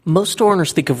Most store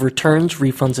owners think of returns,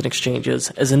 refunds, and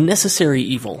exchanges as a necessary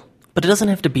evil, but it doesn't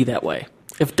have to be that way.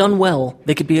 If done well,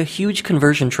 they could be a huge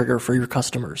conversion trigger for your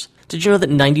customers. Did you know that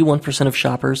 91% of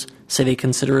shoppers say they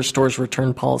consider a store's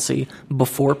return policy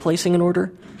before placing an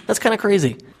order? That's kind of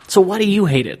crazy. So why do you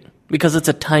hate it? Because it's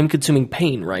a time-consuming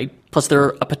pain, right? Plus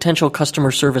they're a potential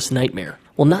customer service nightmare.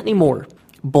 Well, not anymore.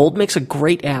 Bold makes a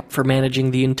great app for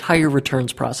managing the entire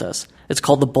returns process. It's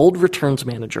called the Bold Returns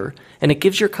Manager, and it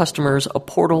gives your customers a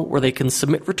portal where they can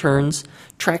submit returns,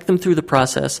 track them through the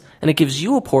process, and it gives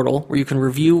you a portal where you can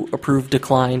review, approve,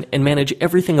 decline, and manage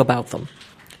everything about them.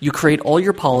 You create all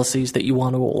your policies that you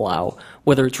want to allow,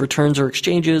 whether it's returns or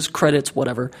exchanges, credits,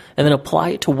 whatever, and then apply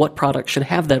it to what product should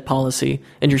have that policy,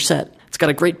 and you're set. It's got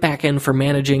a great backend for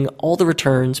managing all the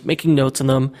returns, making notes on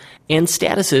them, and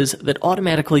statuses that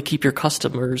automatically keep your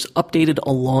customers updated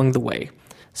along the way.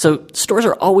 So stores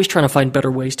are always trying to find better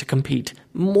ways to compete,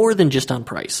 more than just on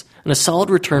price. And a solid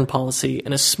return policy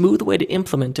and a smooth way to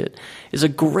implement it is a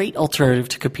great alternative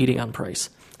to competing on price.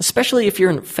 Especially if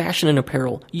you're in fashion and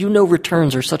apparel, you know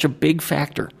returns are such a big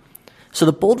factor. So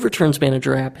the Bold Returns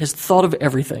Manager app has thought of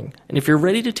everything, and if you're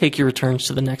ready to take your returns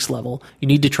to the next level, you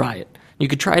need to try it. You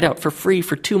could try it out for free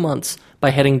for 2 months by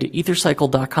heading to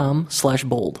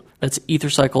ethercycle.com/bold. That's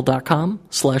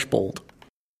ethercycle.com/bold.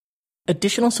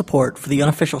 Additional support for the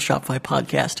unofficial Shopify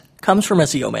podcast comes from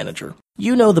SEO Manager.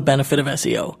 You know the benefit of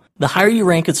SEO. The higher you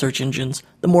rank in search engines,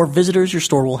 the more visitors your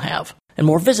store will have. And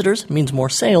more visitors means more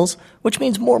sales, which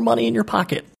means more money in your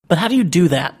pocket. But how do you do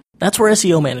that? That's where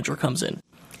SEO Manager comes in.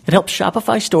 It helps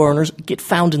Shopify store owners get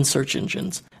found in search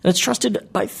engines, and it's trusted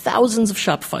by thousands of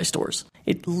Shopify stores.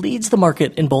 It leads the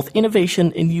market in both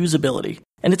innovation and usability,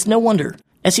 and it's no wonder.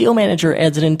 SEO Manager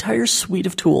adds an entire suite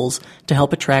of tools to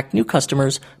help attract new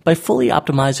customers by fully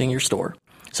optimizing your store.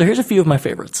 So here's a few of my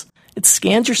favorites. It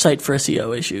scans your site for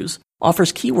SEO issues,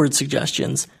 offers keyword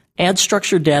suggestions, adds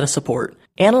structured data support,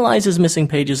 analyzes missing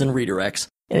pages and redirects,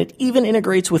 and it even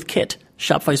integrates with Kit,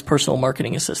 Shopify's personal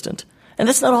marketing assistant. And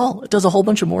that's not all. It does a whole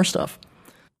bunch of more stuff.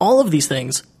 All of these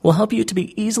things will help you to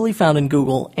be easily found in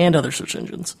Google and other search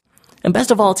engines. And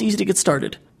best of all, it's easy to get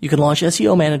started. You can launch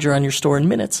SEO Manager on your store in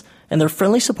minutes, and their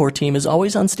friendly support team is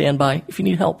always on standby if you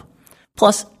need help.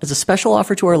 Plus, as a special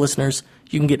offer to our listeners,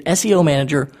 you can get SEO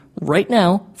Manager right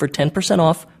now for 10%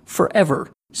 off forever.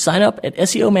 Sign up at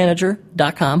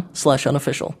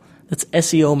SEOmanager.com/unofficial. That's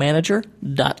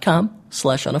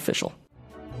SEOmanager.com/unofficial.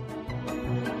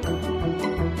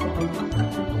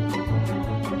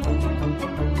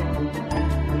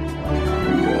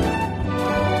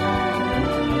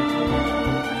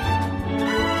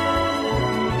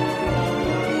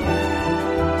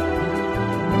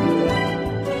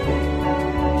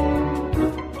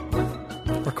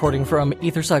 Recording from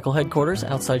EtherCycle headquarters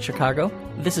outside Chicago,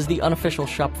 this is the unofficial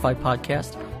Shopify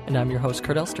podcast, and I'm your host,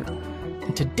 Kurt Elster.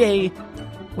 And today,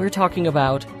 we're talking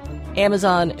about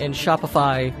Amazon and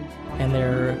Shopify and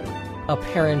their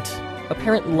apparent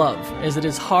love, as it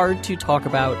is hard to talk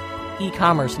about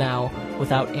e-commerce now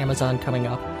without Amazon coming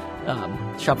up.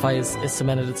 Shopify has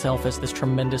cemented itself as this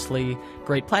tremendously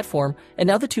great platform, and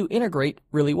now the two integrate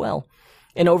really well.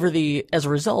 And as a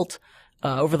result,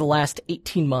 over the last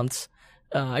 18 months,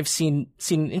 I've seen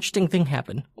an interesting thing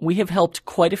happen. We have helped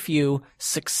quite a few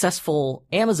successful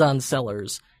Amazon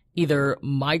sellers either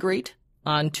migrate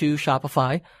onto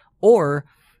Shopify or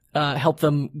help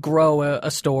them grow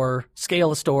a store,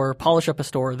 scale a store, polish up a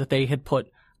store that they had put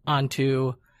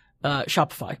onto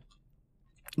Shopify.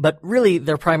 But really,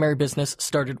 their primary business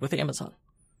started with Amazon.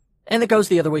 And it goes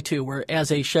the other way too, where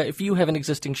if you have an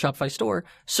existing Shopify store,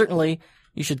 certainly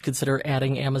you should consider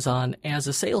adding Amazon as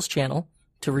a sales channel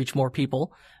to reach more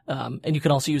people. And you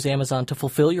can also use Amazon to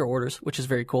fulfill your orders, which is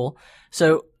very cool.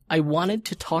 So I wanted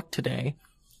to talk today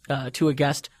to a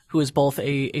guest who is both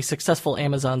a successful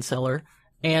Amazon seller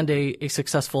and a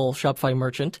successful Shopify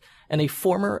merchant and a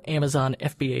former Amazon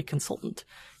FBA consultant.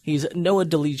 He's Noah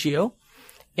DeLigio,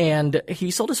 and he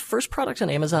sold his first product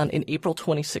on Amazon in April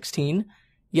 2016.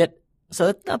 So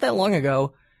that's not that long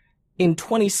ago. In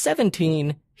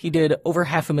 2017, he did over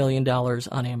 $500,000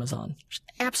 on Amazon.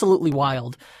 Absolutely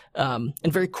wild, and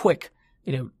very quick,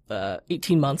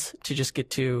 18 months to just get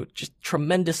to just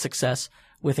tremendous success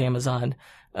with Amazon.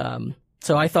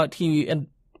 So I thought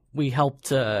we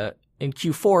helped, in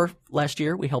Q4 last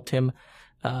year, we helped him,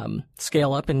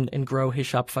 scale up and grow his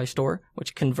Shopify store,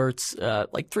 which converts, 3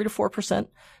 to 4%.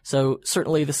 So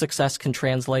certainly the success can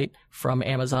translate from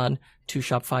Amazon to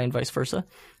Shopify and vice versa.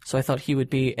 So I thought he would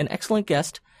be an excellent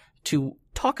guest to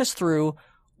talk us through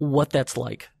what that's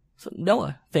like. So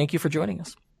Noah, thank you for joining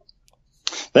us.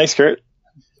 Thanks, Kurt.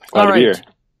 Glad to be here.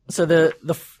 So the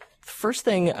first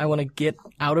thing I want to get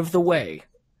out of the way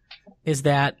is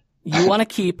that you want to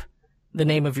keep the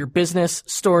name of your business,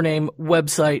 store name,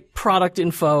 website, product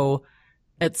info,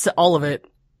 it's all of it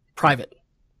private.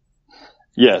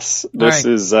 Yes, this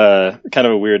is kind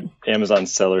of a weird Amazon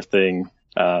seller thing.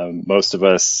 Most of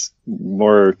us,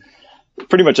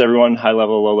 pretty much everyone, high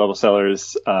level, low level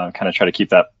sellers, kind of try to keep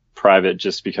that private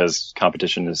just because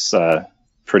competition is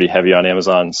pretty heavy on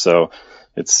Amazon. So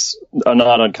it's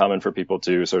not uncommon for people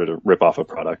to sort of rip off a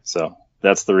product. So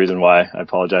that's the reason why I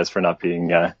apologize for not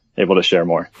being able to share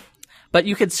more. But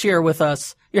you could share with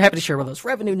us, you're happy to share with us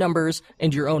revenue numbers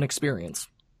and your own experience.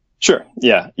 Sure.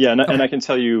 Yeah. And I can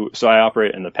tell you, so I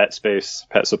operate in the pet space,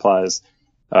 pet supplies.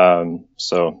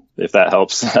 So if that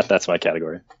helps, that's my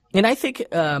category. And I think,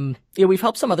 we've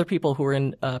helped some other people who are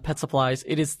in pet supplies.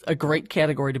 It is a great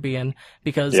category to be in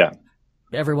because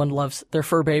everyone loves their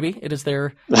fur baby. It is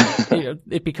their,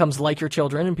 it becomes like your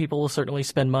children, and people will certainly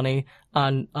spend money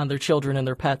on their children and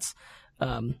their pets.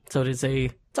 So it's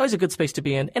always a good space to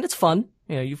be in, and it's fun.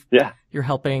 You're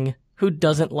helping. Who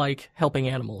doesn't like helping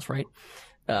animals, right?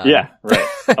 Right.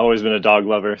 Always been a dog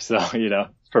lover, so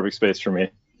perfect space for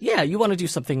me. Yeah, you want to do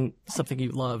something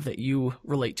you love that you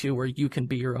relate to, where you can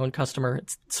be your own customer.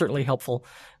 It's certainly helpful.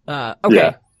 Okay,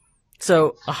 yeah.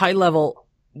 So a high level.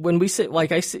 When we say,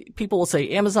 I see people will say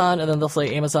Amazon, and then they'll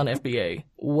say Amazon FBA.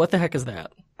 What the heck is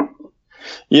that?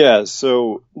 Yeah,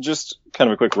 so just kind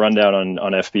of a quick rundown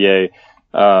on FBA.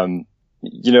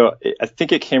 I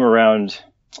think it came around.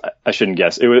 I shouldn't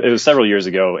guess. It was several years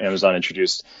ago. Amazon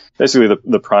introduced basically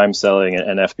the Prime selling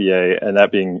and FBA, and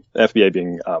that being FBA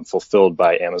being fulfilled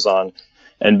by Amazon.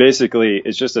 And basically,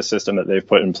 it's just a system that they've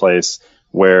put in place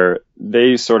where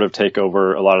they sort of take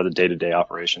over a lot of the day-to-day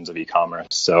operations of e-commerce.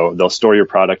 So they'll store your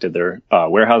product at their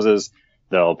warehouses,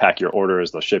 they'll pack your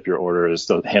orders, they'll ship your orders,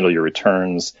 they'll handle your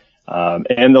returns,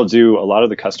 and they'll do a lot of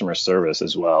the customer service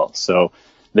as well. So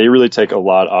they really take a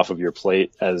lot off of your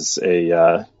plate as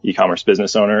a e-commerce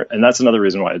business owner. And that's another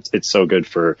reason why it's so good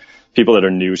for people that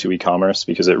are new to e-commerce,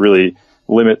 because it really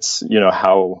limits,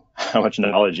 how much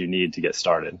knowledge you need to get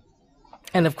started.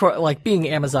 And of course, like being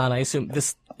Amazon, I assume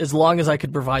this, as long as I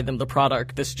could provide them the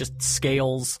product, this just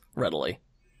scales readily.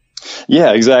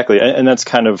 Yeah, exactly. And that's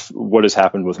kind of what has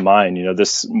happened with mine.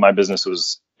 My business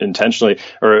was intentionally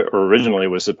or originally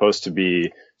was supposed to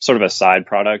be sort of a side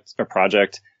product or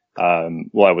project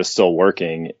while I was still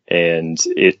working, and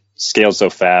it scaled so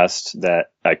fast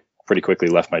that I pretty quickly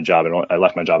left my job. And I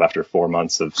left my job after 4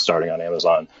 months of starting on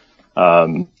Amazon,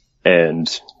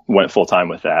 and went full time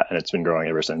with that. And it's been growing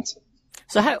ever since.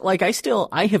 So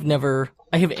I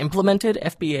have implemented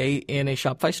FBA in a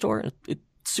Shopify store. It's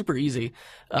super easy.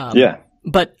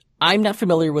 But I'm not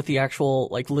familiar with the actual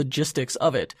logistics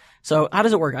of it. So how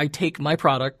does it work? I take my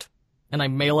product and I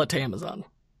mail it to Amazon.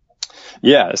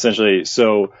 Yeah, essentially.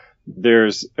 So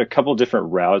there's a couple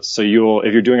different routes. So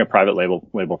if you're doing a private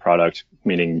label product,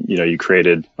 meaning, you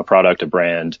created a product, a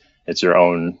brand, it's your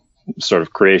own sort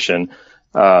of creation.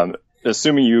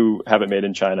 Assuming you have it made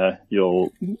in China,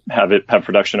 you'll have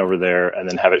production over there and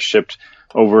then have it shipped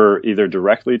over either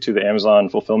directly to the Amazon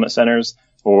fulfillment centers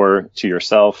or to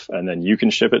yourself, and then you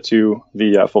can ship it to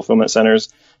the fulfillment centers.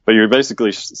 But you're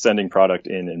basically sending product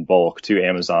in bulk to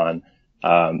Amazon.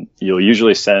 You'll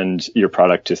usually send your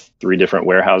product to 3 different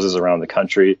warehouses around the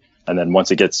country. And then once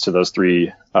it gets to those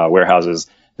 3 warehouses,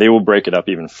 they will break it up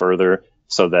even further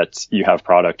so that you have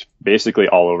product basically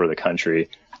all over the country,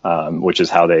 which is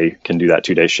how they can do that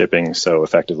 2-day shipping so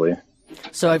effectively.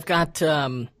 So I've got,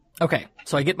 so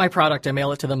I get my product, I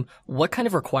mail it to them. What kind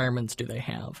of requirements do they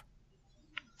have?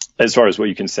 As far as what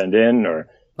you can send in, or?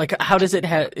 How does it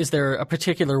is there a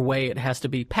particular way it has to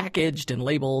be packaged and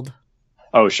labeled?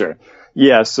 Oh, sure.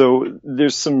 Yeah, so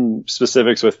there's some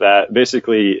specifics with that.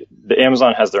 Basically, the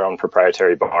Amazon has their own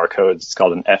proprietary barcodes. It's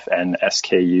called an FN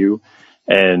SKU,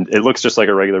 and it looks just like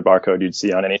a regular barcode you'd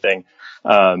see on anything.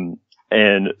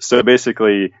 And so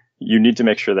basically, you need to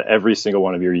make sure that every single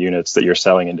one of your units that you're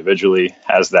selling individually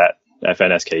has that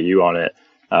FN SKU on it,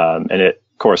 and it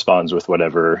corresponds with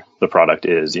whatever the product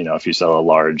is. If you sell a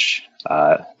large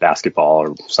basketball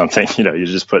or something, you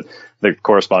just put the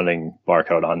corresponding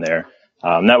barcode on there.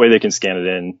 That way they can scan it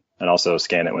in and also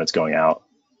scan it when it's going out.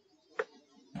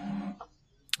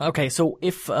 Okay, so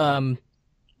all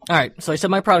right, so I send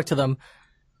my product to them,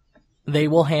 they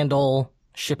will handle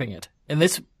shipping it. And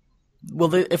this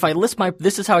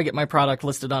is how I get my product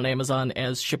listed on Amazon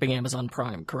as shipping Amazon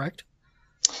Prime, correct?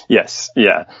 Yes,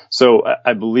 yeah. So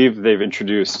I believe they've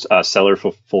introduced seller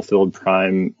fulfilled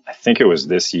Prime. I think it was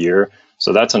this year.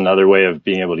 So that's another way of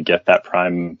being able to get that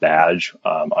Prime badge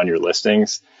on your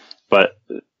listings. But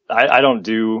I don't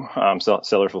do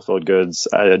seller fulfilled goods.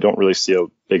 I don't really see a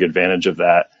big advantage of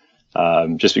that.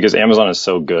 just because Amazon is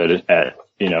so good at,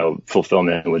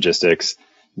 fulfillment and logistics.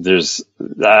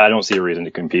 I don't see a reason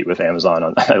to compete with Amazon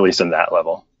on, at least in that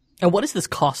level. And what does this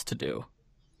cost to do?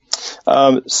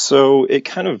 So it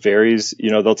kind of varies.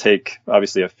 They'll take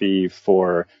obviously a fee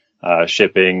for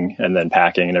shipping and then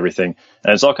packing and everything.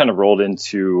 And it's all kind of rolled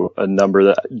into a number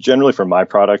that generally for my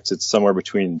products, it's somewhere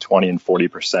between 20 and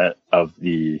 40% of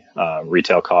the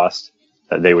retail cost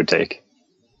that they would take.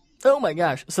 Oh my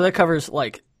gosh. So that covers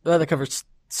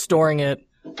storing it.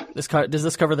 Does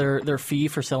this cover their fee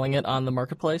for selling it on the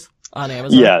marketplace on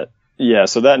Amazon? Yeah.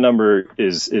 So that number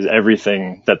is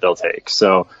everything that they'll take.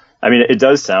 So, I mean, it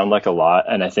does sound like a lot.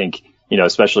 And I think,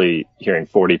 especially hearing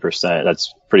 40%,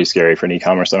 that's pretty scary for an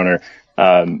e-commerce owner.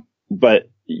 But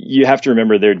you have to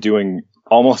remember they're doing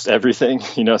almost everything,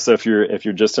 so if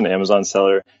you're just an Amazon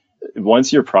seller,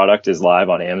 once your product is live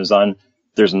on Amazon,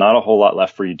 there's not a whole lot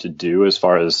left for you to do as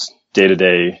far as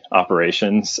day-to-day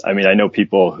operations. I mean, I know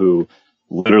people who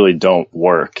literally don't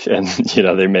work and,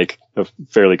 they make a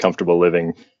fairly comfortable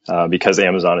living, because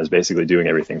Amazon is basically doing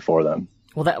everything for them.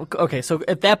 Well, so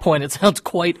at that point, it sounds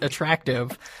quite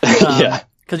attractive. Yeah.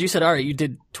 Because you said, all right, you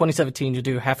did 2017, you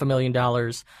do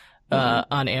 $500,000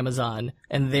 on Amazon,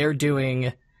 and they're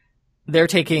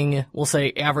taking, we'll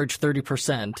say, average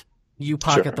 30%. You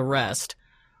pocket the rest,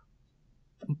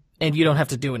 and you don't have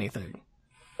to do anything.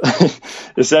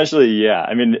 Essentially, yeah.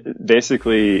 I mean,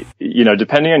 basically,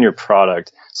 depending on your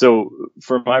product. So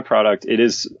for my product, it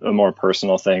is a more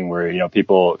personal thing where,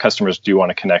 customers do want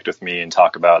to connect with me and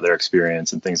talk about their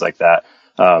experience and things like that.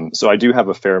 So I do have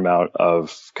a fair amount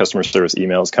of customer service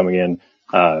emails coming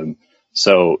in.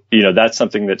 So, that's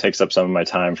something that takes up some of my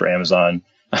time for Amazon.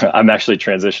 I'm actually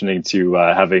transitioning to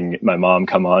having my mom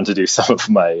come on to do some of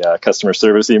my customer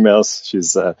service emails.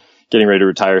 She's getting ready to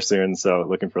retire soon, so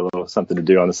looking for a little something to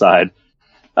do on the side.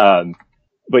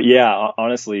 But yeah,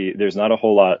 honestly, there's not a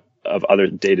whole lot of other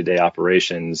day-to-day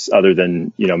operations other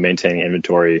than, maintaining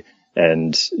inventory.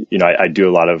 And, I do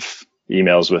a lot of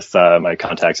emails with my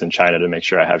contacts in China to make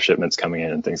sure I have shipments coming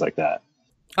in and things like that.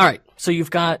 All right. So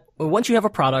once you have a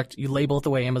product, you label it the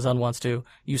way Amazon wants to,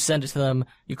 you send it to them,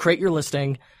 you create your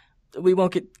listing. We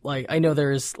won't get, I know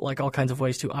there's all kinds of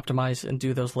ways to optimize and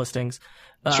do those listings.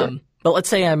 Sure. But let's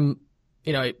say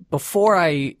before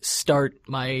I start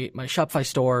my Shopify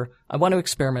store, I want to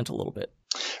experiment a little bit.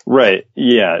 Right.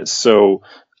 Yeah. So,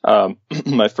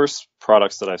 my first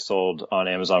products that I sold on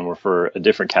Amazon were for a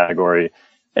different category.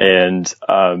 And,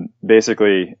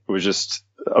 basically it was just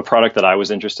a product that I was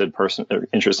interested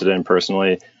in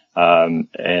personally.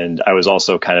 And I was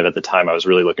also kind of at the time I was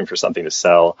really looking for something to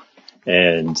sell,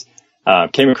 and,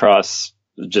 came across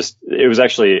it was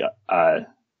actually,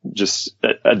 just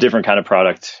a different kind of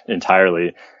product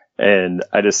entirely. And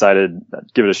I decided to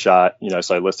give it a shot,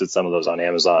 so I listed some of those on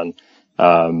Amazon.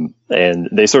 And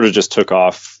they sort of just took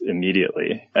off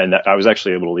immediately. And I was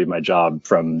actually able to leave my job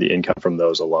from the income from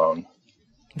those alone.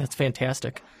 That's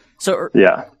fantastic. So,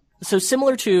 yeah. So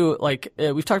similar to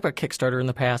we've talked about Kickstarter in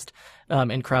the past,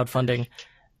 and crowdfunding.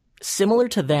 Similar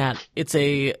to that,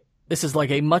 this is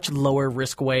a much lower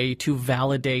risk way to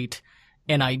validate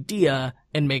an idea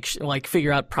and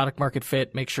figure out product market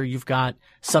fit, make sure you've got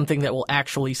something that will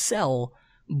actually sell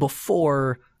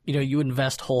before, you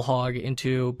invest whole hog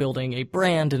into building a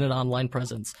brand and an online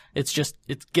presence. It's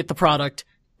get the product,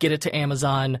 get it to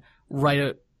Amazon,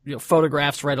 write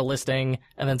photographs, write a listing,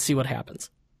 and then see what happens.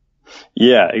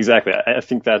 Yeah, exactly. I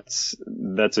think that's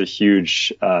a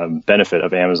huge benefit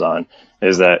of Amazon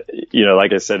is that,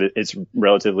 like I said, it's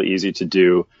relatively easy to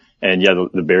do. And yeah,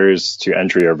 the barriers to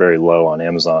entry are very low on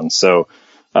Amazon. So,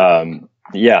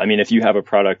 yeah, I mean, if you have a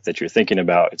product that you're thinking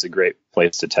about, it's a great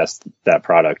place to test that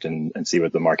product and see how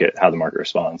the market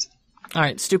responds. All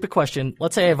right. Stupid question.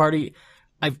 Let's say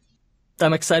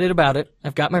I'm excited about it.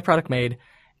 I've got my product made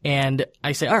and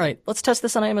I say, all right, let's test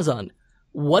this on Amazon.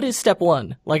 What is step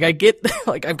one?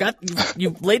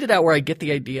 You've laid it out where I get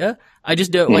the idea. I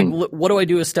just don't what do I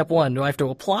do as step one? Do I have to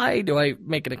apply? Do I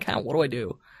make an account? What do I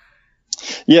do?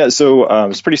 Yeah, so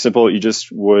it's pretty simple. You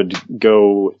just would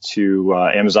go to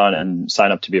Amazon and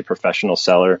sign up to be a professional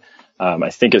seller. I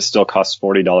think it still costs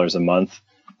 $40 a month,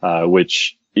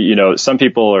 which, some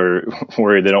people are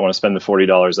worried they don't want to spend the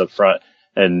 $40 up front.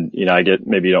 And, I get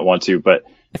maybe you don't want to, but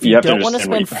if you don't want to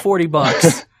spend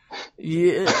 $40,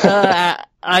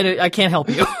 I can't help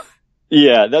you.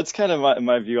 Yeah, that's kind of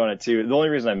my view on it too. The only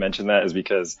reason I mention that is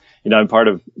because, I'm part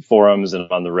of forums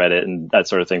and on the Reddit and that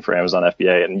sort of thing for Amazon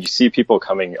FBA. And you see people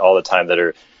coming all the time that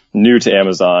are new to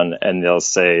Amazon and they'll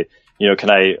say, can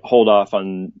I hold off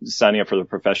on signing up for the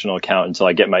professional account until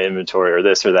I get my inventory or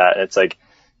this or that? And it's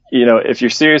if you're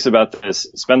serious about this,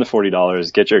 spend the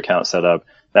 $40, get your account set up.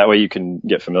 That way you can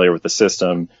get familiar with the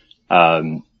system,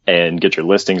 and get your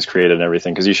listings created and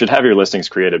everything. Cause you should have your listings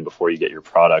created before you get your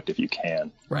product if you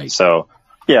can. Right. So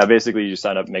yeah, basically you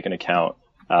sign up, make an account,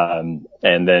 and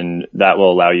then that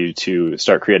will allow you to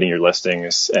start creating your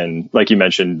listings. And like you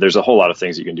mentioned, there's a whole lot of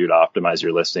things you can do to optimize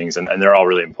your listings, and they're all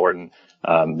really important.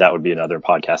 That would be another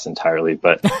podcast entirely,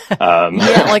 but,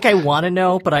 yeah, like I want to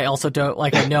know, but I also don't,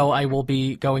 like, I know I will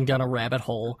be going down a rabbit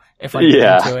hole if I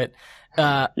get into it.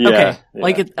 Okay.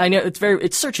 Like I know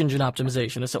it's search engine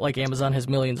optimization. It's like Amazon has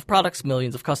millions of products,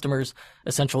 millions of customers,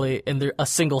 essentially, and they're a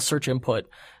single search input.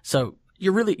 So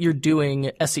you're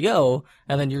doing SEO,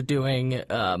 and then you're doing,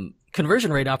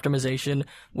 conversion rate optimization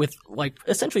with, like,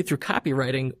 essentially through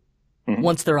copywriting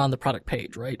once they're on the product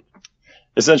page, right?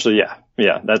 Essentially, yeah.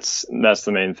 Yeah. That's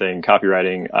the main thing.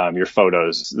 Copywriting, your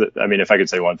photos. I mean, if I could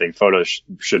say one thing, photos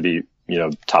should be,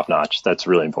 top notch. That's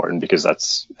really important because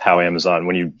that's how Amazon,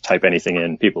 when you type anything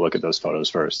in, people look at those photos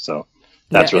first. So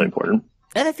that's really important.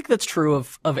 And I think that's true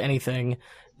of anything.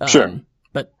 Sure.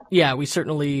 But yeah, we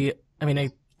certainly, I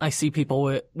mean, I see people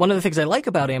with, one of the things I like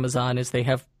about Amazon is they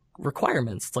have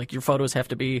requirements. It's like your photos have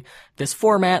to be this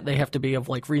format. They have to be of,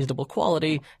 like, reasonable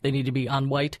quality. They need to be on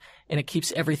white, and it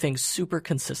keeps everything super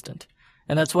consistent.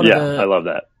 And that's one of the, I love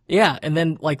that. Yeah. And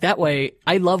then, like, that way,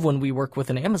 I love when we work with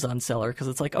an Amazon seller, because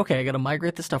it's like, okay, I got to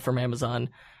migrate the stuff from Amazon,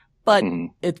 but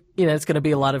it's going to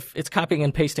be it's copying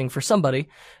and pasting for somebody.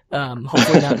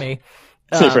 Hopefully not me.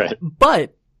 Right.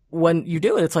 But when you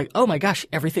do it, it's like, oh my gosh,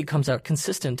 everything comes out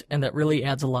consistent, and that really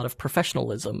adds a lot of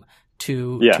professionalism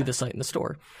to the site and the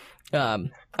store.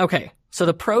 Okay. So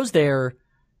the pros there,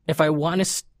 if I want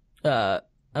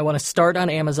to start on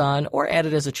Amazon or add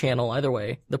it as a channel, either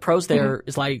way, the pros there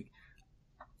is, like,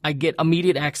 I get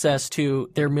immediate access to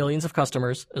their millions of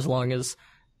customers as long as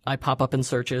I pop up in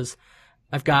searches.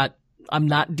 I'm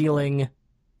dealing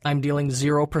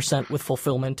 0% with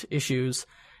fulfillment issues,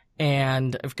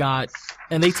 and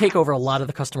and they take over a lot of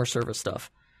the customer service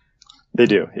stuff. They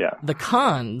do, yeah. The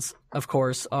cons, of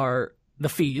course, are the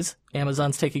fees.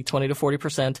 Amazon's taking 20 to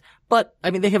 40%, but I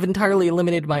mean, they have entirely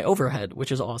eliminated my overhead,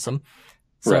 which is awesome.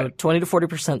 So right. 20 to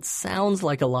 40% sounds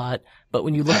like a lot, but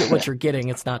when you look at what you're getting,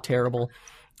 it's not terrible.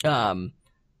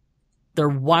 They're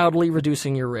wildly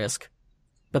reducing your risk,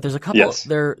 but there's a couple,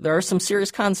 there are some serious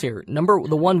cons here.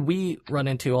 The one we run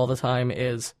into all the time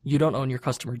is you don't own your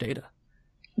customer data.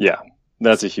 Yeah,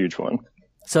 that's a huge one.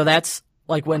 So that's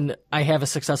like when I have a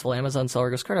successful Amazon seller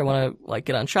goes, Kurt, I want to, like,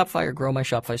 get on Shopify or grow my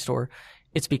Shopify store.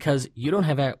 It's because you don't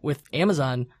have with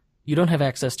Amazon, you don't have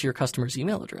access to your customers'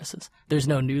 email addresses. There's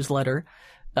no newsletter.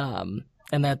 And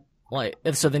that, like,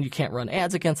 so then you can't run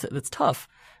ads against it. That's tough.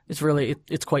 It's really,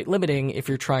 it's quite limiting if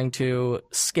you're trying to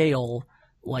scale,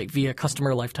 like, via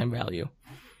customer lifetime value.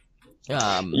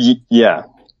 Yeah.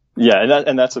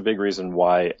 And that's a big reason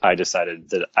why I decided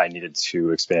that I needed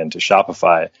to expand to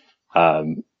Shopify.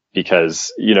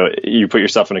 Because, you put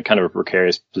yourself in a kind of a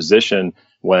precarious position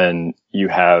when you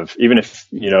have, even if,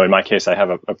 in my case, I have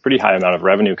a pretty high amount of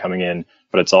revenue coming in,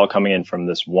 but it's all coming in from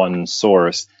this one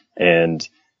source. And,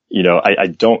 I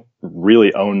don't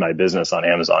really own my business on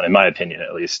Amazon, in my opinion,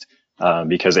 at least,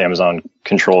 because Amazon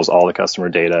controls all the customer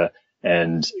data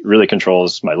and really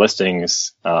controls my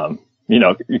listings.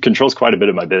 It controls quite a bit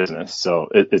of my business. So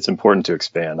it's important to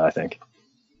expand, I think.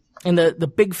 And the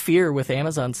big fear with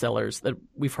Amazon sellers that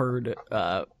we've heard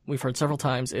several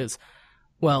times is,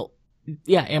 well,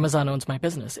 yeah, Amazon owns my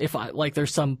business. If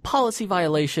there's some policy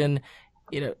violation,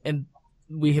 and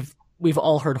we've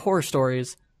all heard horror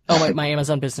stories. Oh, my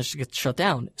Amazon business gets shut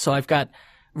down. So I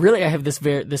have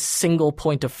this single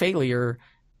point of failure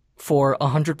for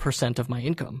 100% of my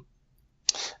income.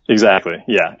 Exactly.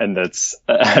 Yeah. And that's,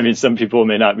 some people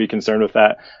may not be concerned with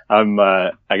that.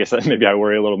 I guess maybe I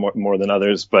worry a little more than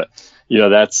others, but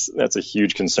that's a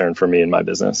huge concern for me in my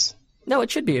business. No,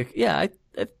 it should be.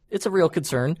 It's a real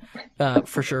concern,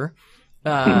 for sure.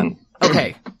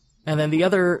 Okay. And then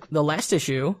the last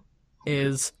issue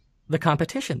is the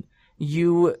competition.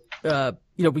 We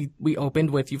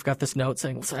opened with, you've got this note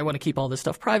saying, I want to keep all this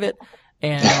stuff private,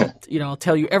 and I'll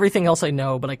tell you everything else I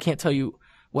know, but I can't tell you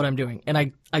what I'm doing. And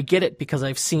I get it, because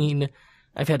I've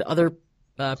had other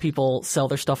people sell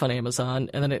their stuff on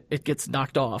Amazon, and then it gets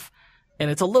knocked off.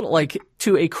 And it's a little, like,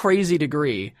 to a crazy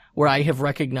degree, where I have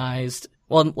recognized,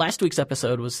 well, last week's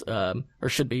episode was, or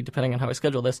should be, depending on how I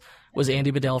schedule this, was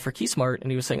Andy Bedell for KeySmart, and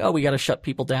he was saying, we got to shut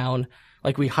people down.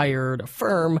 Like, we hired a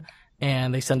firm,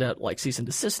 and they send out, like, cease and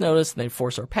desist notice, and they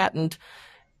force our patent.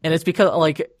 And it's because,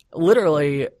 like,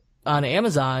 literally on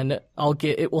Amazon,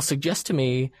 it will suggest to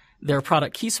me their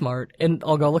product KeySmart, and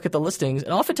I'll go look at the listings,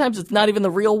 and oftentimes it's not even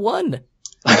the real one.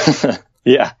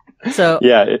 Yeah. So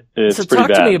yeah, it's so pretty talk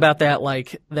bad. to me about that,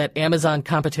 like that Amazon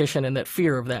competition and that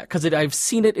fear of that, because I've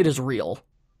seen it. It is real.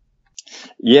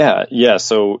 Yeah.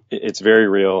 So it's very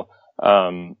real.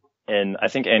 And I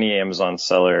think any Amazon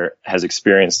seller has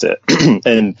experienced it.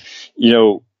 And,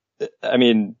 I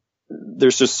mean,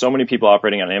 there's just so many people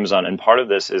operating on Amazon. And part of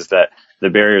this is that the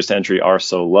barriers to entry are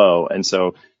so low. And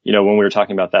so, when we were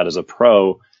talking about that as a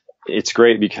pro, it's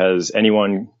great because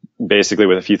anyone basically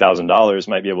with a few $1,000s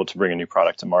might be able to bring a new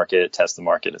product to market, test the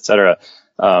market, et cetera.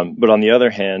 But on the other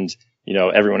hand,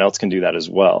 everyone else can do that as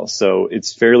well. So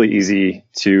it's fairly easy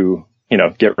to,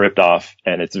 get ripped off,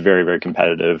 and it's very, very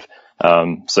competitive.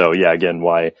 So yeah, again,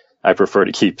 why I prefer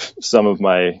to keep some of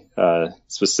my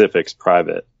specifics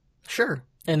private. Sure.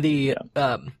 And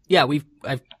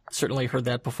I've certainly heard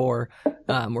that before,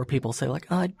 where people say like,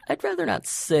 oh, I'd rather not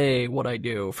say what I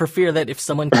do for fear that if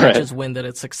someone catches wind that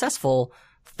it's successful,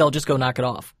 they'll just go knock it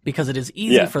off because it is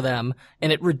easy for them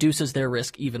and it reduces their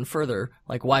risk even further.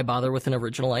 Like, why bother with an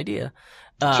original idea?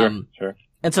 Sure.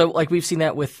 And so like we've seen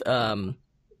that with,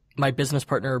 my business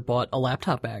partner bought a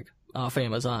laptop bag off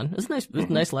Amazon. It's nice. It's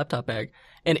a nice laptop bag.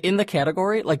 And in the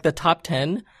category, like the top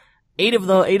 10, eight of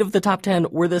the top 10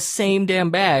 were the same damn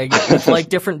bag with like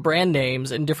different brand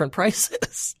names and different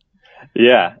prices.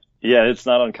 Yeah, it's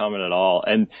not uncommon at all.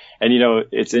 And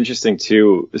it's interesting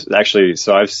too, actually.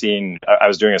 So I was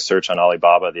doing a search on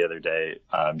Alibaba the other day,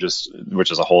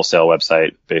 which is a wholesale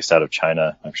website based out of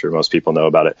China. I'm sure most people know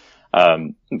about it.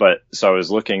 But so I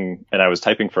was looking and I was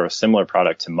typing for a similar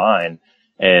product to mine,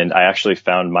 and I actually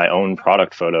found my own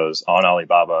product photos on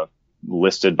Alibaba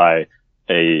listed by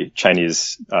a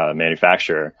Chinese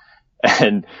manufacturer.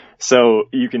 And so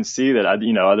you can see that,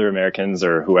 other Americans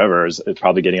or whoever is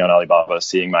probably getting on Alibaba,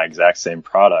 seeing my exact same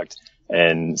product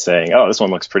and saying, oh, this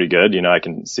one looks pretty good. I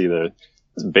can see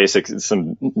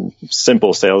some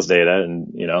simple sales data,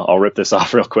 and, I'll rip this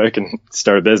off real quick and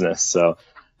start a business. So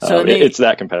it's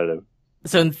that competitive.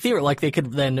 So in theory, like they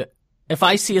could then, if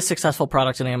I see a successful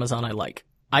product on Amazon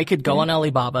I could go on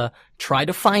Alibaba, try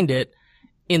to find it.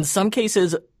 In some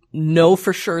cases, know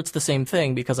for sure it's the same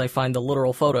thing because I find the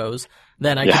literal photos.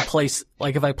 Then I can place,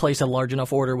 like if I place a large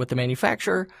enough order with the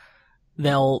manufacturer,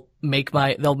 they'll make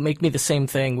me the same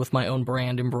thing with my own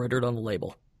brand embroidered on the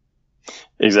label.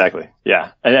 Exactly.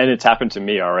 Yeah. And it's happened to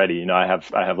me already. I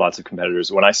have lots of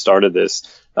competitors. When I started this,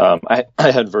 I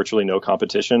had virtually no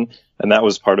competition, and that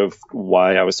was part of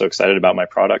why I was so excited about my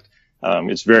product.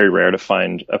 It's very rare to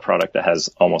find a product that has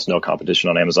almost no competition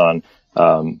on Amazon.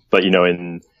 But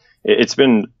it's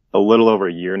been a little over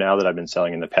a year now that I've been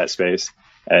selling in the pet space,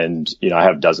 and, I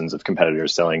have dozens of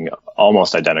competitors selling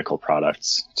almost identical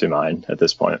products to mine at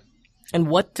this point. And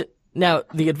now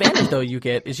the advantage though you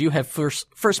get is you have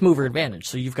first mover advantage.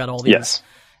 So you've got all these,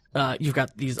 you've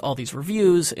got all these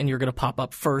reviews, and you're going to pop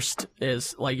up first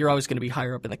as like, you're always going to be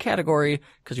higher up in the category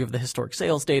because you have the historic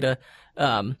sales data.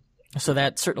 So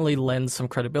that certainly lends some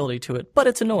credibility to it, but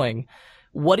it's annoying.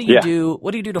 What do you do?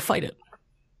 What do you do to fight it?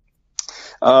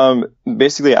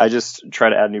 Basically I just try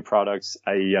to add new products.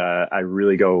 I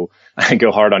really go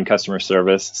hard on customer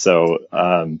service. So,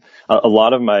 a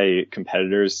lot of my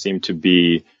competitors seem to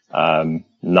be,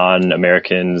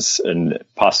 non-Americans, and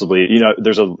possibly,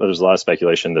 there's a lot of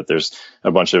speculation that there's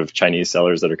a bunch of Chinese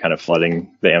sellers that are kind of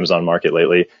flooding the Amazon market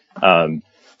lately.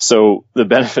 So the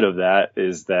benefit of that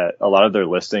is that a lot of their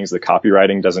listings, the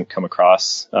copywriting doesn't come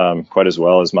across, quite as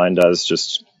well as mine does,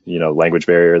 just, language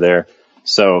barrier there.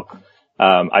 So,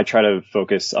 I try to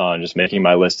focus on just making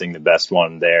my listing the best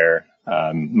one there.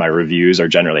 My reviews are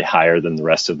generally higher than the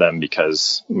rest of them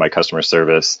because my customer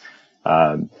service,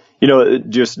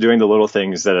 just doing the little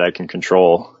things that I can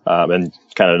control, and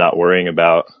kind of not worrying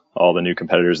about all the new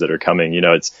competitors that are coming.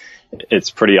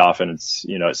 It's pretty often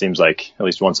it seems like at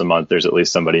least once a month, there's at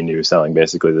least somebody new selling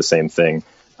basically the same thing.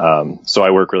 So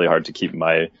I work really hard to keep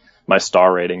my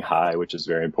star rating high, which is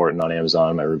very important on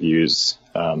Amazon. My reviews,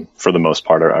 for the most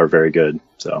part are very good.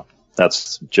 So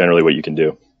that's generally what you can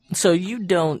do. So you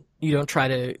don't try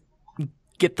to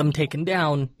get them taken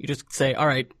down. You just say, all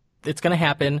right, it's going to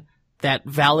happen. That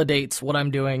validates what I'm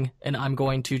doing, and I'm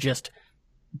going to just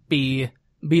be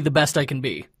the best I can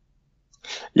be.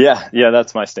 Yeah,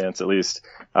 that's my stance at least.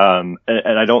 And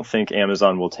I don't think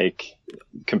Amazon will take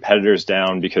competitors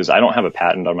down because I don't have a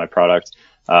patent on my product.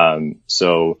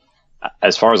 So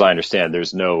as far as I understand,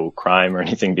 there's no crime or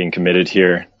anything being committed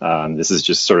here. This is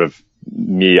just sort of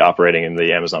me operating in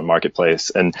the Amazon marketplace.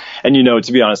 And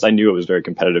to be honest, I knew it was very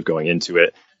competitive going into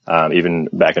it. Even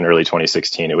back in early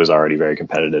 2016, it was already very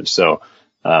competitive. So,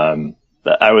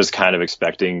 I was kind of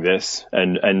expecting this.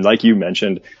 And like you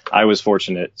mentioned, I was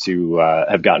fortunate to,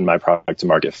 have gotten my product to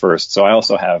market first. So I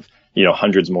also have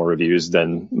hundreds more reviews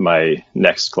than my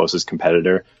next closest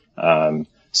competitor.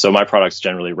 So my products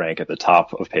generally rank at the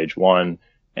top of page one,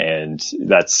 and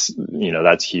that's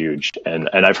huge. And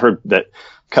I've heard that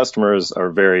customers are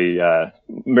very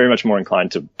much more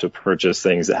inclined to purchase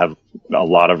things that have a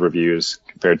lot of reviews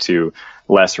compared to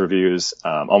less reviews,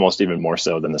 almost even more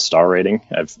so than the star rating.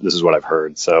 This is what I've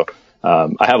heard. So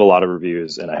I have a lot of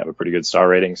reviews and I have a pretty good star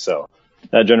rating. So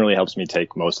that generally helps me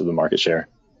take most of the market share.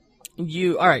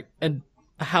 All right. And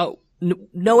how,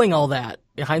 knowing all that,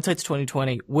 hindsight's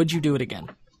 2020, would you do it again?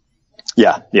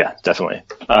 Yeah, definitely.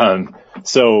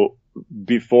 So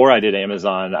before I did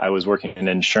Amazon, I was working in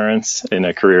insurance in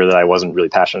a career that I wasn't really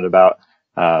passionate about.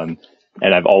 And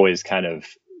I've always kind of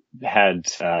had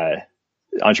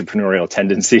entrepreneurial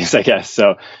tendencies, I guess.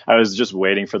 So I was just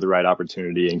waiting for the right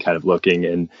opportunity and kind of looking,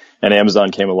 and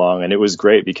Amazon came along, and it was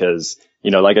great because,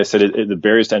 like I said, the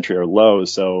barriers to entry are low.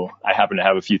 So I happen to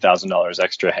have a few $1,000s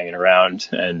extra hanging around,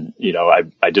 and,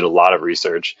 I did a lot of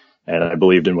research and I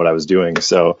believed in what I was doing.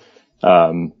 So,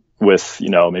 with,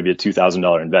 maybe a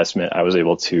 $2,000 investment, I was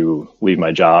able to leave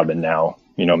my job and now,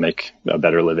 make a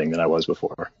better living than I was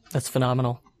before. That's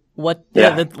phenomenal. That's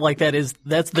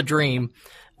the dream.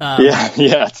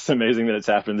 It's amazing that it's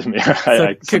happened to me.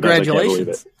 So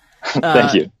congratulations.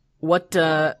 Thank you.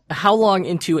 How long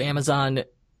into Amazon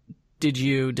did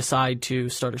you decide to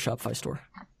start a Shopify store?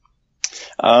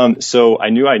 So I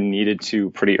knew I needed to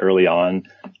pretty early on,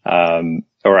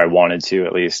 or I wanted to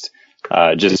at least.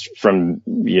 Just from,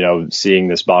 seeing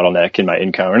this bottleneck in my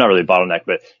income, or not really bottleneck,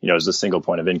 but, it was a single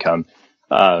point of income.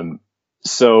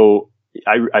 So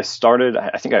I started,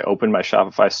 I think I opened my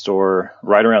Shopify store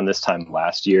right around this time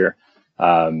last year.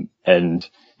 And,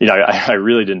 I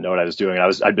really didn't know what I was doing.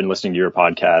 I'd been listening to your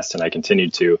podcast and I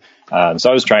continued to. So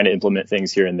I was trying to implement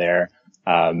things here and there.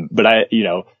 But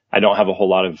I don't have a whole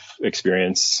lot of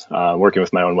experience, working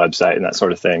with my own website and that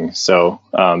sort of thing. So,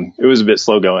 it was a bit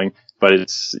slow going. But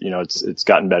it's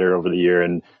gotten better over the year.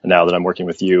 And now that I'm working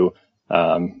with you,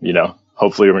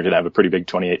 hopefully we're going to have a pretty big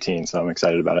 2018. So I'm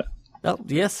excited about it. Oh,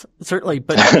 yes, certainly.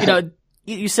 But,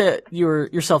 you said you're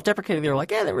self-deprecating. You're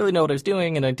like, I didn't really know what I was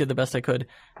doing and I did the best I could.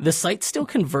 The site still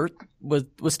was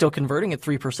still converting at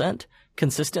 3%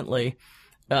 consistently.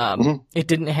 It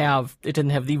didn't have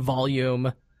the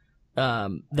volume,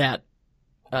 that,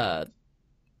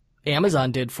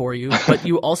 Amazon did for you, but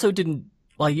you also didn't.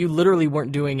 Like, you literally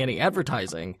weren't doing any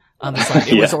advertising on the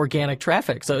site. It was organic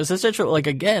traffic. So it's essentially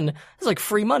it's like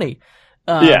free money.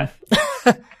 So,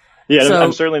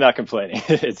 I'm certainly not complaining.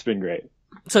 It's been great.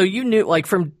 So you knew,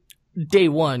 from day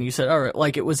one, you said, all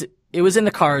right, it was in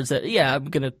the cards that,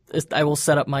 I will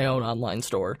set up my own online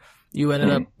store. You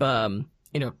ended up,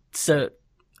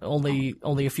 only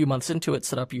a few months into it,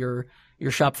 set up your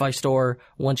Shopify store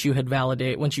once you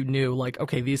knew,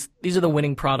 okay, these are the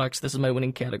winning products. This is my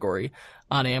winning category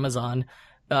on Amazon.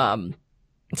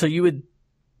 So you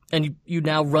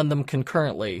now run them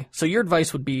concurrently. So your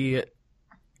advice would be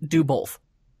do both.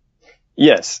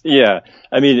 Yes. Yeah.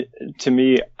 I mean, to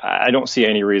me, I don't see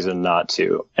any reason not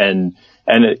to. And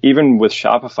even with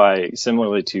Shopify,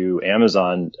 similarly to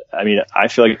Amazon, I mean, I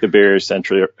feel like the barriers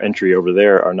to entry over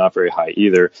there are not very high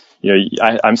either.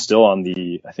 I'm still on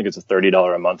I think it's a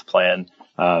 $30 a month plan.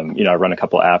 I run a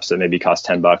couple apps that maybe cost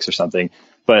 $10 or something.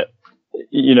 But,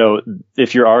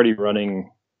 if you're already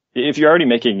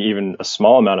making even a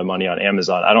small amount of money on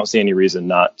Amazon, I don't see any reason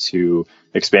not to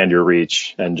expand your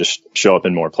reach and just show up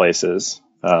in more places.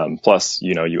 Plus,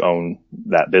 you own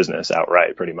that business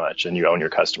outright pretty much, and you own your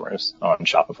customers on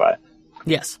Shopify.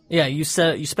 Yes. Yeah. You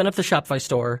spin up the Shopify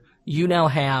store. You now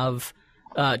have,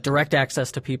 direct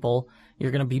access to people.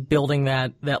 You're going to be building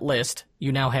that list.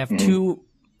 You now have two,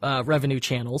 revenue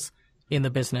channels in the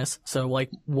business. So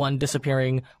one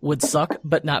disappearing would suck,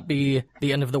 but not be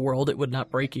the end of the world. It would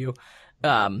not break you.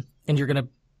 And you're going to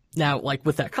now,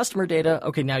 with that customer data,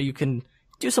 okay, now you can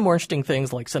do some more interesting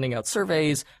things like sending out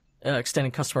surveys,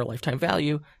 extending customer lifetime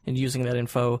value, and using that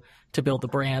info to build the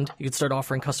brand. You could start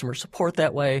offering customer support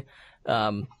that way,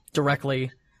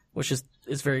 directly, which is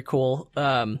very cool.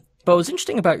 But what's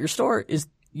interesting about your store is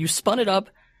you spun it up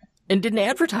and didn't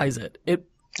advertise it. It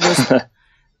was,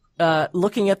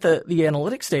 looking at the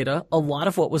analytics data, a lot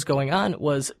of what was going on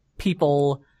was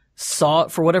people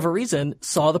for whatever reason,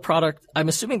 saw the product. I'm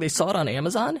assuming they saw it on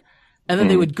Amazon, and then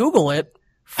they would Google it,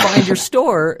 find your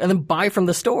store, and then buy from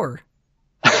the store.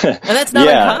 And that's not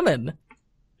uncommon.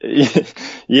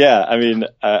 Yeah. I mean,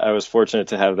 I was fortunate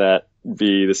to have that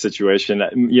be the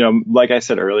situation. Like I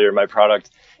said earlier, my product,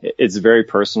 it's very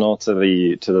personal to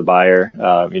the buyer.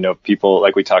 People,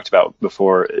 like we talked about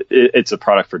before, it's a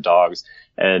product for dogs,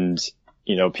 and,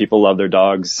 people love their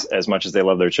dogs as much as they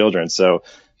love their children. So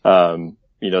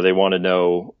They want to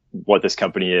know what this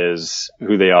company is,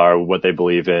 who they are, what they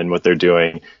believe in, what they're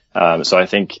doing. So I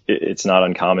think it's not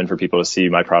uncommon for people to see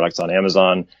my products on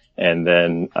Amazon and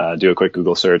then do a quick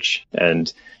Google search.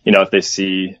 And, if they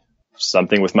see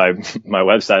something with my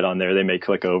website on there, they may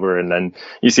click over, and then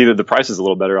you see that the price is a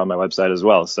little better on my website as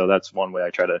well. So that's one way I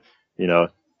try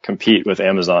to, compete with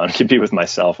Amazon, compete with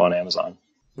myself on Amazon.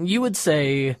 You would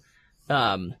say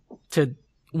to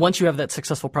once you have that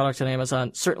successful product on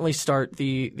Amazon, certainly start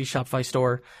the Shopify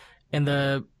store, and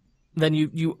then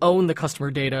you own the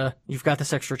customer data. You've got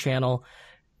this extra channel.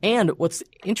 And what's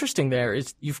interesting there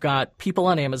is you've got people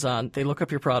on Amazon, they look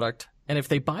up your product, and if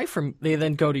they buy they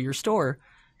then go to your store,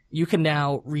 you can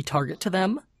now retarget to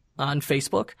them on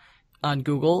Facebook, on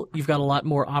Google. You've got a lot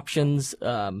more options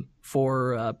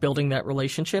for building that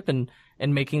relationship and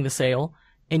making the sale,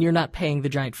 and you're not paying the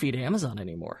giant fee to Amazon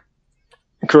anymore.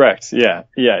 Correct. Yeah.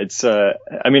 It's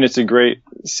it's a great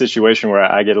situation where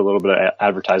I get a little bit of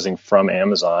advertising from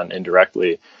Amazon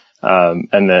indirectly.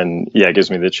 And then, it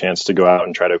gives me the chance to go out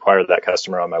and try to acquire that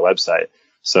customer on my website.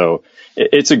 So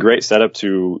it's a great setup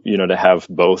to, to have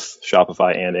both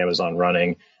Shopify and Amazon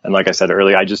running. And like I said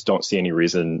earlier, I just don't see any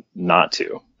reason not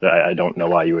to. I don't know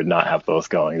why you would not have both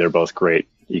going. They're both great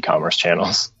e-commerce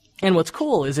channels. And what's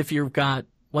cool is if you've got,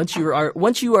 once you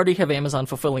already have Amazon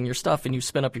fulfilling your stuff and you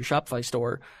spin up your Shopify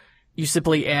store, you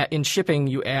simply in shipping,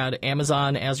 you add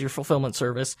Amazon as your fulfillment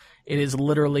service. It is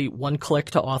literally one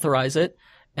click to authorize it.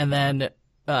 And then,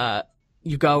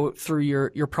 you go through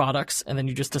your products, and then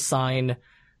you just assign,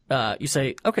 you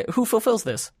say, okay, who fulfills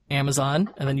this? Amazon.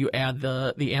 And then you add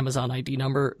the Amazon ID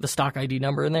number, the stock ID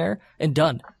number in there, and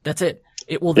done. That's it.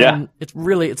 It will then,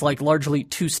 it's like largely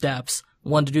 2 steps,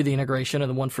 one to do the integration and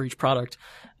then one for each product.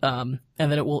 And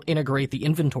then it will integrate the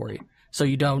inventory. So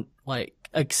you don't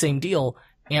same deal.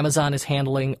 Amazon is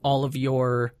handling all of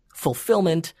your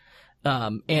fulfillment,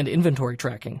 and inventory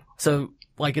tracking. So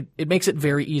it makes it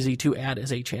very easy to add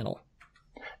as a channel.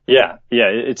 Yeah.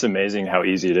 It's amazing how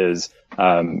easy it is.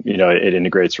 It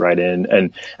integrates right in.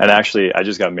 And actually, I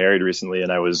just got married recently,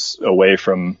 and I was away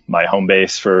from my home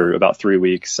base for about 3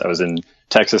 weeks. I was in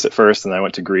Texas at first, and I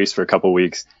went to Greece for a couple of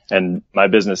weeks, and my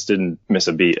business didn't miss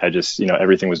a beat. I just,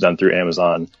 everything was done through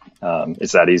Amazon.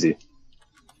 It's that easy.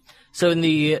 So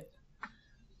it's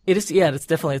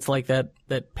definitely, it's like that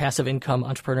passive income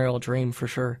entrepreneurial dream for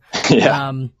sure.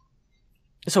 Yeah.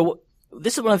 So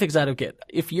this is one of the things I don't get.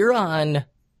 If you're on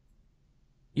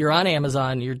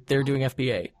Amazon, they're doing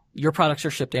FBA. Your products are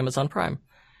shipped to Amazon Prime.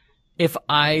 If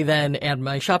I then add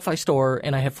my Shopify store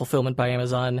and I have fulfillment by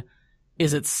Amazon,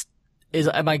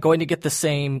 am I going to get the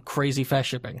same crazy fast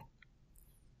shipping?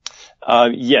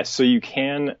 Yes. So you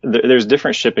can, there's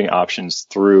different shipping options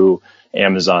through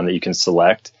Amazon that you can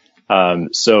select.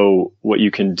 So what you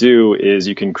can do is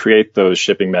you can create those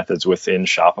shipping methods within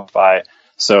Shopify.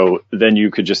 So then you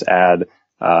could just add,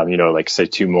 say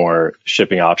 2 more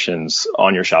shipping options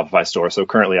on your Shopify store. So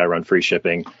currently I run free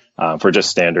shipping, for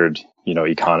just standard,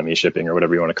 economy shipping or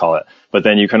whatever you want to call it. But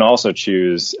then you can also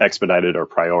choose expedited or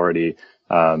priority.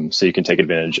 So you can take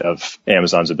advantage of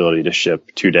Amazon's ability to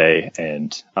ship 2-day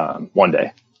and, 1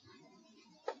 day.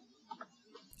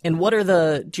 And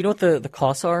do you know what the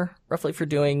costs are roughly for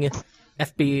doing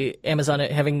Amazon,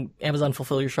 having Amazon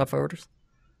fulfill your Shopify orders?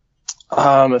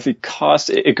 If the cost,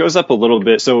 it goes up a little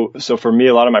bit. So for me,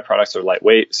 a lot of my products are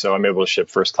lightweight. So I'm able to ship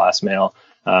first class mail,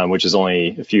 which is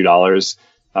only a few dollars,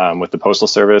 with the postal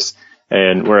service.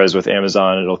 And whereas with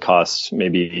Amazon, it'll cost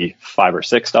maybe $5 or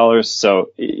 $6.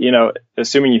 So,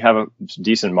 assuming you have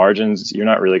decent margins, you're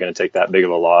not really going to take that big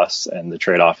of a loss. And the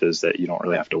trade-off is that you don't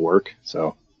really have to work.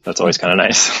 So that's always kind of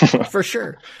nice. For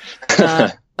sure.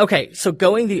 Okay. So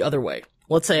going the other way,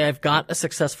 let's say I've got a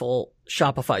successful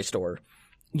Shopify store.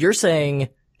 You're saying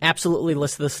absolutely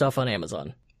list this stuff on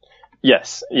Amazon.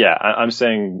 Yes. Yeah. I'm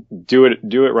saying do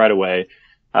it right away.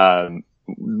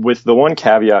 With the one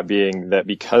caveat being that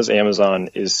because Amazon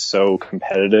is so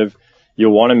competitive,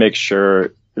 you'll want to make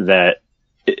sure that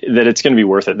it's going to be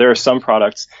worth it. There are some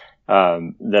products,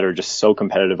 that are just so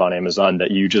competitive on Amazon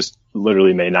that you just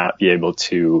literally may not be able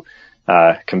to,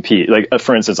 compete.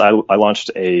 For instance, I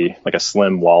launched a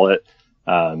slim wallet,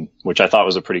 which I thought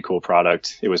was a pretty cool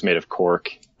product. It was made of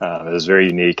cork. It was very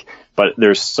unique, but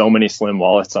there's so many slim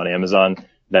wallets on Amazon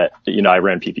that, I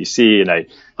ran PPC and I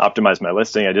optimized my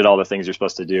listing. I did all the things you're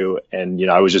supposed to do. And,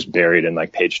 I was just buried in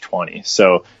page 20.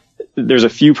 So there's a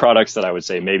few products that I would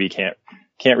say maybe can't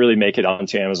really make it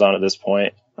onto Amazon at this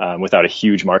point, without a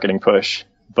huge marketing push.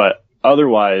 But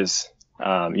otherwise,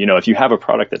 if you have a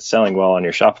product that's selling well on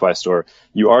your Shopify store,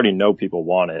 you already know people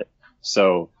want it.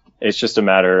 So it's just a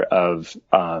matter of,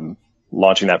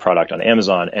 launching that product on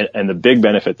Amazon. And the big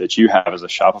benefit that you have as a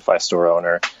Shopify store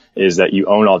owner is that you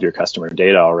own all of your customer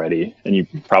data already, and you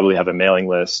probably have a mailing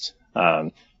list,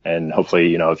 and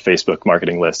hopefully, Facebook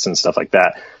marketing lists and stuff like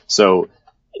that. So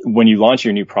when you launch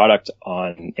your new product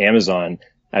on Amazon,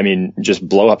 I mean, just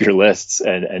blow up your lists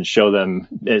and show them,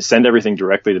 send everything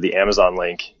directly to the Amazon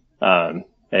link. And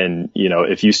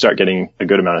if you start getting a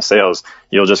good amount of sales,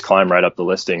 you'll just climb right up the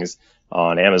listings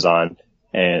on Amazon,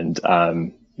 and,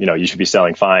 you should be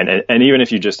selling fine. And even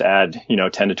if you just add,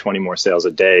 10 to 20 more sales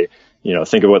a day,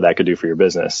 think of what that could do for your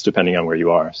business, depending on where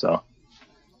you are. So.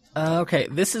 Okay.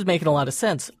 This is making a lot of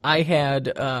sense. I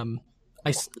had, I'm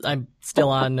still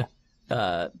on,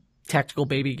 Tactical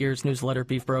Baby Gear's newsletter,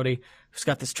 Beef Brody, who's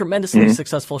got this tremendously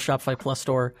successful Shopify Plus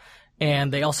store.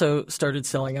 And they also started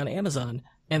selling on Amazon,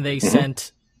 and they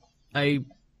sent, I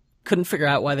couldn't figure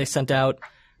out why they sent out,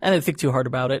 I didn't think too hard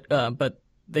about it, but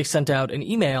they sent out an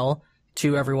email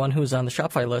to everyone who's on the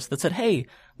Shopify list that said, hey,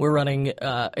 we're running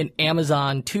an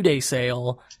Amazon 2-day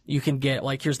sale. You can get,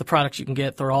 here's the products you can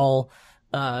get. They're all,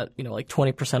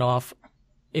 20% off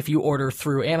if you order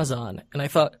through Amazon. And I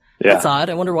thought, that's odd.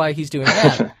 I wonder why he's doing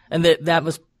that. And that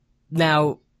was,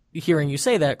 now hearing you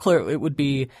say that, clearly it would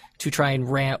be to try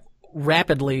and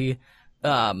rapidly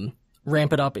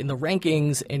ramp it up in the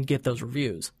rankings and get those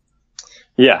reviews.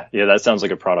 Yeah, that sounds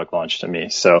like a product launch to me.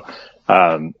 So,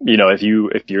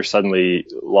 if you're suddenly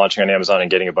launching on Amazon and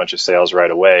getting a bunch of sales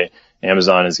right away,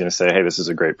 Amazon is going to say, hey, this is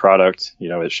a great product.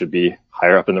 It should be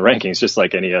higher up in the rankings, just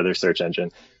like any other search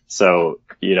engine. So,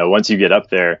 once you get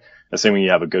up there, assuming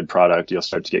you have a good product, you'll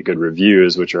start to get good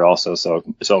reviews, which are also so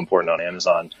important on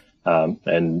Amazon.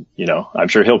 And I'm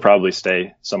sure he'll probably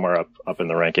stay somewhere up in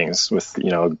the rankings with,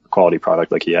 a quality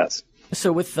product like he has.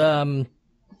 So with,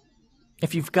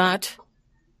 if you've got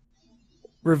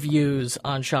reviews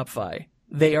on Shopify,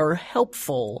 they are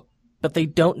helpful, but they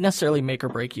don't necessarily make or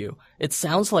break you. It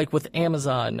sounds like with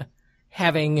Amazon,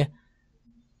 having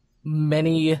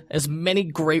as many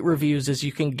great reviews as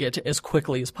you can get as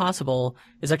quickly as possible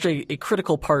is actually a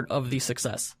critical part of the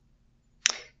success.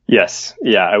 Yes.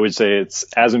 Yeah. I would say it's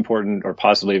as important, or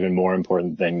possibly even more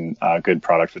important than good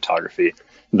product photography.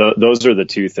 Those are the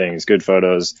two things: good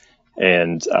photos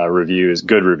and reviews.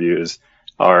 Good reviews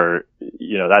are,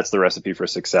 that's the recipe for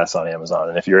success on Amazon.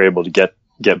 And if you're able to get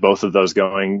both of those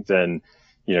going, then,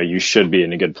 you should be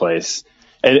in a good place.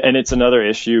 And it's another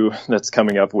issue that's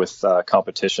coming up with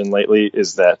competition lately,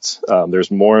 is that there's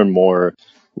more and more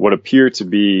what appear to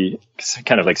be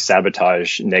kind of like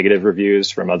sabotage negative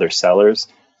reviews from other sellers.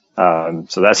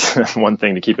 So that's one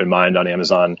thing to keep in mind on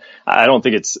Amazon. I don't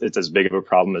think it's as big of a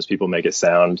problem as people make it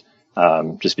sound,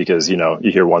 just because, you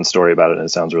hear one story about it and it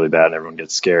sounds really bad and everyone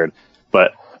gets scared.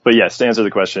 But yes, to answer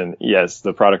the question, yes,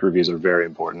 the product reviews are very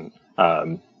important.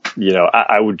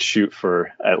 I would shoot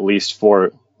for at least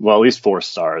 4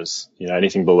 stars.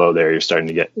 Anything below there, you're starting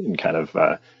to get in kind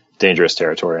of dangerous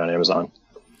territory on Amazon.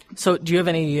 So do you have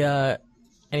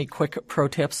any quick pro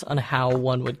tips on how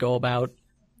one would go about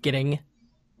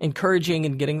encouraging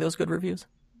and getting those good reviews?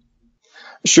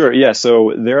 Sure. Yeah.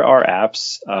 So there are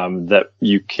apps that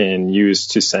you can use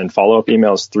to send follow-up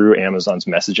emails through Amazon's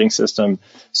messaging system.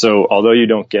 So although you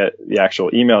don't get the actual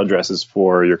email addresses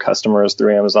for your customers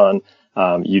through Amazon,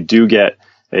 you do get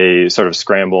a sort of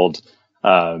scrambled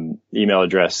email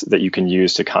address that you can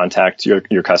use to contact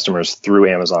your customers through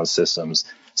Amazon systems.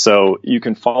 So you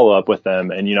can follow up with them,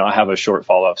 and, I have a short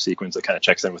follow-up sequence that kind of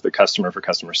checks in with the customer for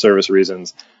customer service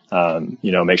reasons,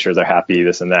 make sure they're happy,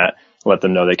 this and that, let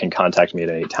them know they can contact me at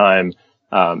any time.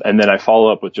 And then I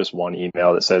follow up with just one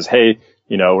email that says, hey,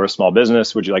 we're a small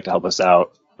business. Would you like to help us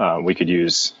out? We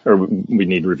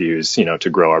need reviews, to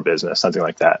grow our business, something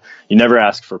like that. You never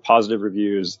ask for positive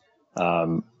reviews.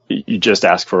 You just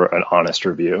ask for an honest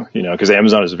review, because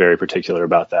Amazon is very particular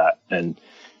about that.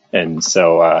 And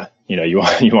so, you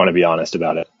want to be honest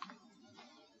about it.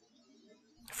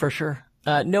 For sure.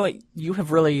 Noah, you've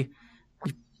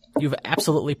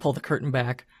absolutely pulled the curtain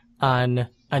back on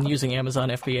using Amazon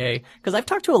FBA, because I've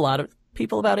talked to a lot of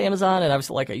people about Amazon, and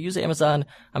obviously, I use Amazon.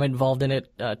 I'm involved in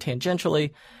it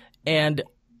tangentially, and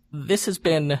this has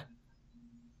been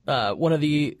one of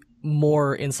the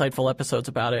more insightful episodes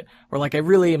about it, where I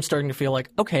really am starting to feel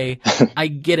like, okay, I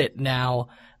get it now.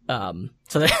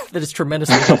 So that is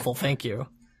tremendously helpful. Thank you.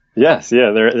 Yes,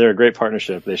 yeah, they're a great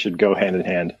partnership. They should go hand in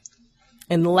hand.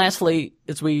 And lastly,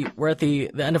 as we're at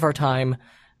the end of our time,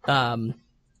 and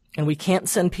we can't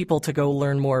send people to go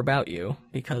learn more about you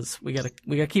because we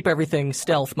gotta keep everything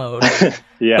stealth mode.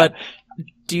 Yeah. But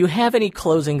do you have any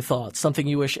closing thoughts? Something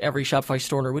you wish every Shopify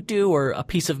store owner would do, or a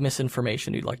piece of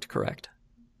misinformation you'd like to correct?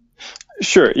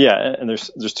 Sure. Yeah. And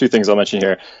there's 2 things I'll mention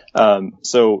here.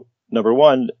 So number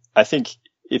one, I think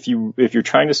if you're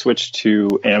trying to switch to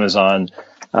Amazon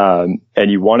and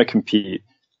you want to compete,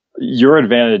 your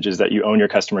advantage is that you own your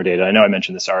customer data. I know I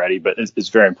mentioned this already, but it's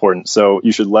very important. So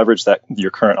you should leverage that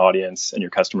your current audience and your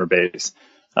customer base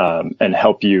and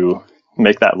help you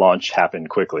make that launch happen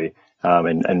quickly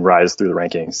and rise through the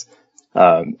rankings.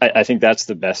 I think that's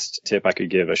the best tip I could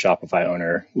give a Shopify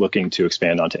owner looking to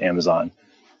expand onto Amazon.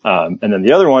 And then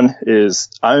the other one is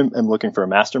I'm looking for a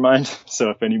mastermind. So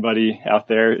if anybody out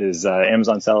there is an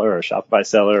Amazon seller or a Shopify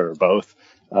seller or both,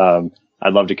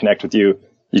 I'd love to connect with you.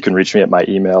 You can reach me at my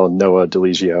email,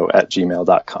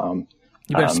 noahdeligio@gmail.com.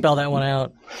 You better spell that one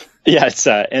out. Yeah, it's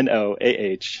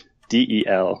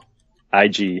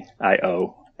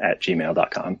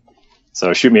noahdeligio@gmail.com.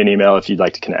 So shoot me an email if you'd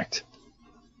like to connect.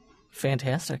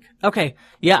 Fantastic. Okay.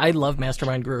 Yeah, I love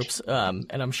mastermind groups, and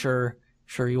I'm sure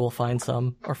you will find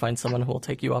some or find someone who will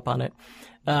take you up on it.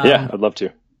 Yeah, I'd love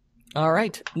to. All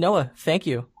right. Noah, thank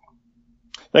you.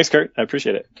 Thanks, Kurt. I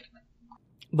appreciate it.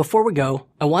 Before we go,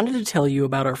 I wanted to tell you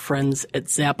about our friends at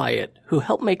Zapit, who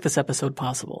helped make this episode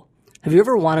possible. Have you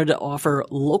ever wanted to offer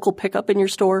local pickup in your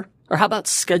store? Or how about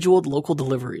scheduled local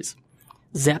deliveries?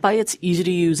 Zapit's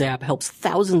easy-to-use app helps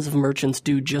thousands of merchants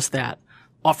do just that.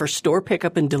 Offer store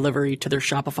pickup and delivery to their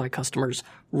Shopify customers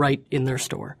right in their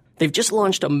store. They've just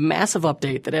launched a massive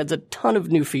update that adds a ton of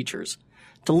new features.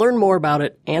 To learn more about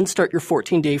it and start your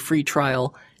 14-day free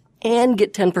trial and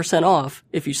get 10% off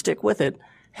if you stick with it,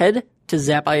 head to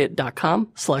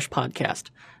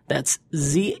zapit.com/podcast. That's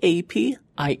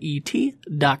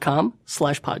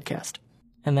ZAPIET.com/podcast.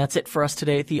 And that's it for us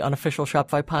today at the Unofficial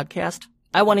Shopify Podcast.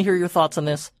 I want to hear your thoughts on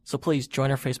this, so please join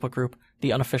our Facebook group,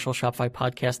 the Unofficial Shopify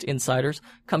Podcast Insiders.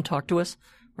 Come talk to us,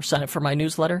 or sign up for my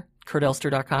newsletter,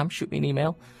 kurtelster.com. Shoot me an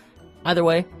email. Either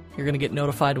way, you're going to get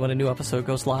notified when a new episode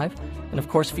goes live. And of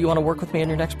course, if you want to work with me on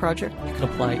your next project, you can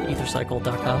apply at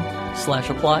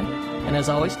ethercycle.com/apply. And as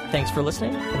always, thanks for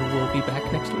listening, and we'll be back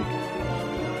next week.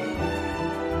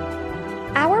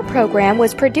 Our program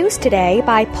was produced today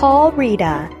by Paul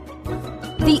Rita.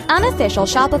 The Unofficial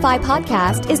Shopify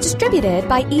Podcast is distributed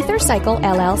by EtherCycle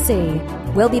LLC.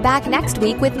 We'll be back next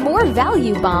week with more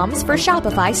value bombs for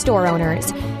Shopify store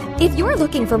owners. If you're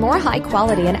looking for more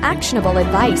high-quality and actionable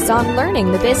advice on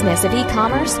learning the business of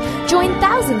e-commerce, join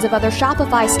thousands of other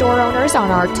Shopify store owners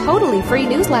on our totally free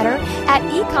newsletter at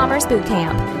e-commerce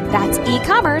bootcamp. That's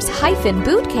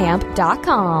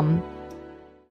e-commerce-bootcamp.com.